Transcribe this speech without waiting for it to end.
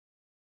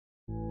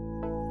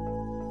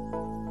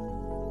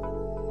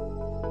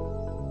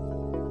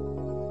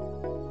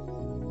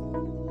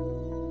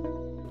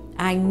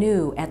I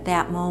knew at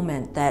that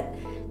moment that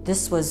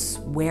this was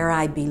where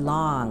I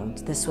belonged.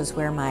 This was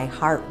where my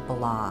heart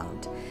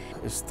belonged.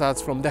 It starts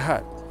from the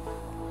heart.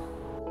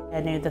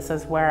 I knew this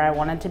is where I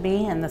wanted to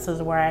be, and this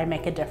is where I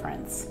make a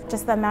difference.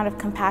 Just the amount of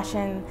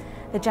compassion,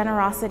 the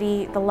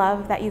generosity, the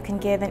love that you can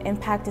give and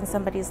impact in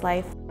somebody's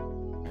life.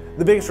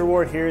 The biggest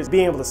reward here is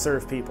being able to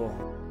serve people.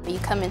 You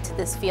come into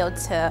this field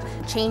to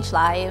change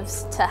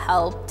lives, to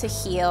help, to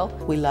heal.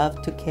 We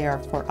love to care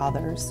for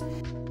others.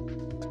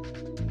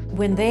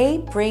 When they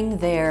bring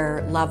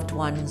their loved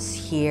ones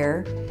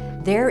here,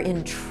 they're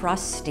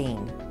entrusting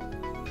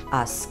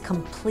us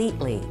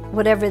completely.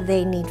 Whatever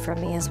they need from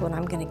me is what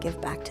I'm going to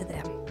give back to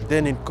them. They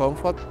need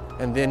comfort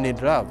and they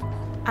need love.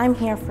 I'm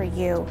here for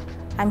you.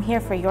 I'm here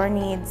for your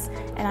needs,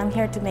 and I'm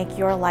here to make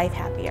your life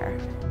happier.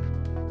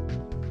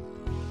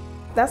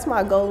 That's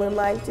my goal in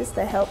life, just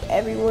to help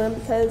everyone,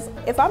 because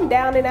if I'm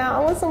down and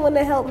out, I want someone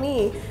to help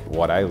me.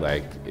 What I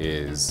like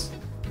is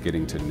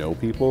getting to know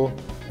people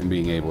and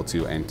being able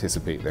to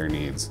anticipate their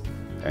needs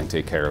and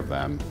take care of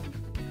them.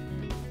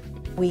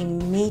 We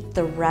meet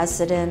the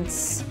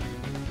residents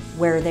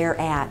where they're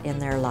at in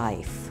their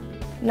life.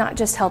 Not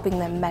just helping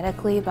them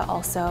medically, but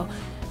also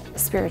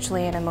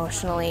spiritually and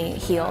emotionally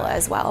heal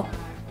as well.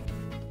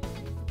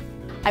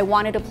 I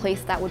wanted a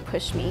place that would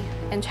push me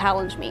and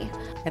challenge me.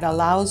 It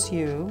allows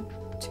you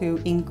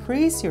to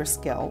increase your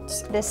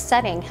skills. This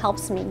setting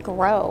helps me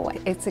grow.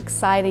 It's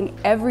exciting.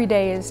 Every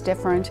day is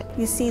different.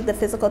 You see the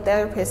physical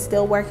therapist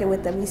still working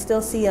with them. You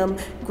still see them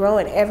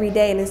growing every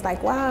day, and it's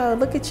like, wow,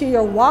 look at you,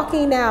 you're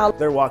walking now.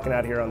 They're walking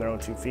out here on their own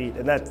 2 feet,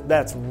 and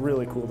that's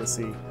really cool to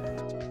see.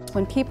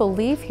 When people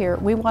leave here,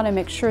 we want to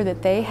make sure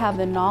that they have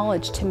the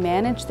knowledge to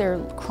manage their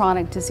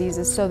chronic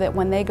diseases so that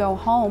when they go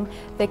home,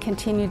 they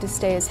continue to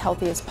stay as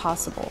healthy as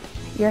possible.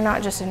 You're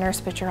not just a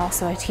nurse, but you're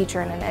also a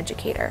teacher and an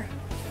educator.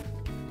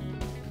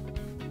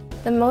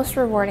 The most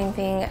rewarding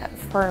thing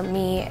for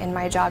me in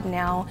my job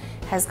now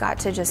has got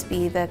to just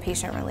be the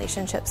patient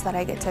relationships that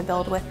I get to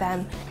build with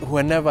them.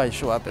 Whenever I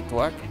show up at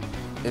work,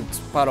 it's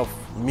part of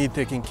me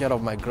taking care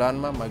of my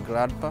grandma, my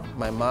grandpa,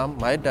 my mom,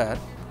 my dad.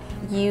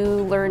 You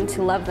learn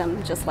to love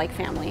them just like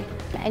family.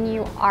 And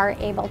you are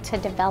able to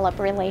develop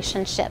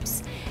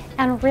relationships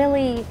and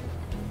really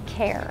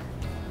care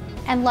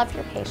and love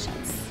your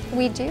patients.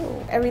 We do.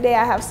 Every day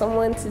I have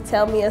someone to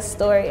tell me a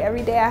story.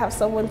 Every day I have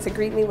someone to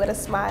greet me with a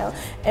smile.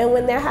 And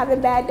when they're having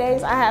bad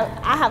days, I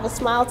have a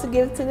smile to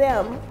give to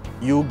them.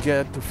 You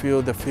get to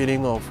feel the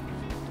feeling of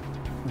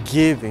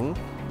giving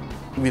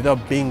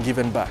without being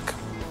given back.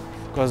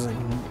 Because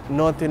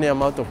not any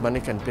amount of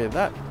money can pay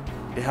that.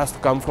 It has to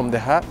come from the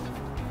heart.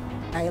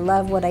 I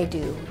love what I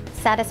do.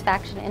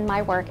 Satisfaction in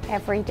my work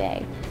every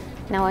day,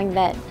 knowing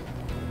that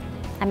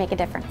I make a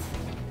difference.